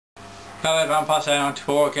Hello,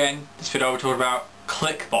 VampireSlayer94 again. This video we're talking about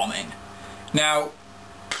click bombing. Now,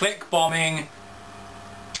 click bombing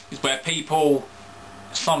is where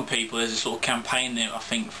some people, there's a sort of campaign there I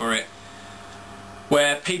think for it,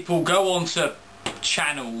 where people go onto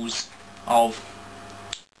channels of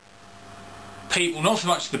people, not so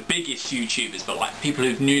much the biggest YouTubers, but like people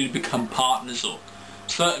who've newly become partners or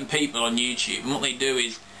certain people on YouTube, and what they do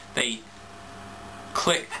is they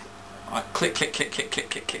click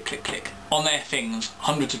on their things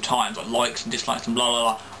hundreds of times, like likes and dislikes and blah blah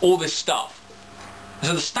blah, all this stuff. And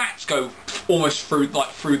so the stats go almost through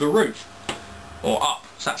the roof, or up.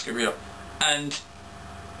 Stats go real. And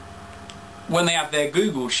when they have their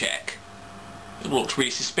Google check, it looks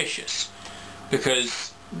really suspicious,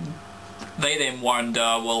 because they then wonder,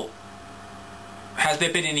 well, has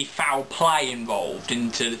there been any foul play involved in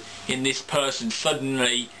this person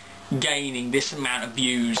suddenly gaining this amount of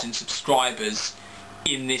views and subscribers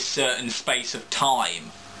in this certain space of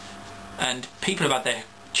time? And people have had their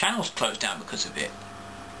channels closed down because of it.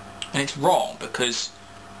 And it's wrong, because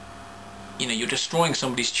you know, you're destroying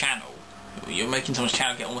somebody's channel. You're making someone's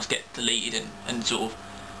channel almost get deleted and sort of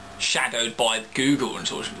shadowed by Google and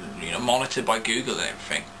sort of, you know, monitored by Google and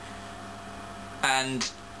everything. And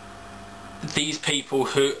these people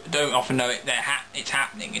who don't often know it's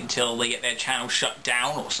happening until they get their channel shut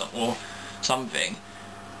down or something,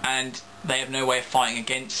 and they have no way of fighting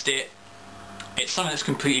against it. It's something that's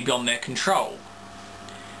completely beyond their control,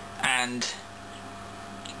 and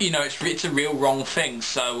you know, it's a real wrong thing.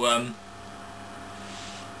 So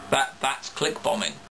that's click bombing.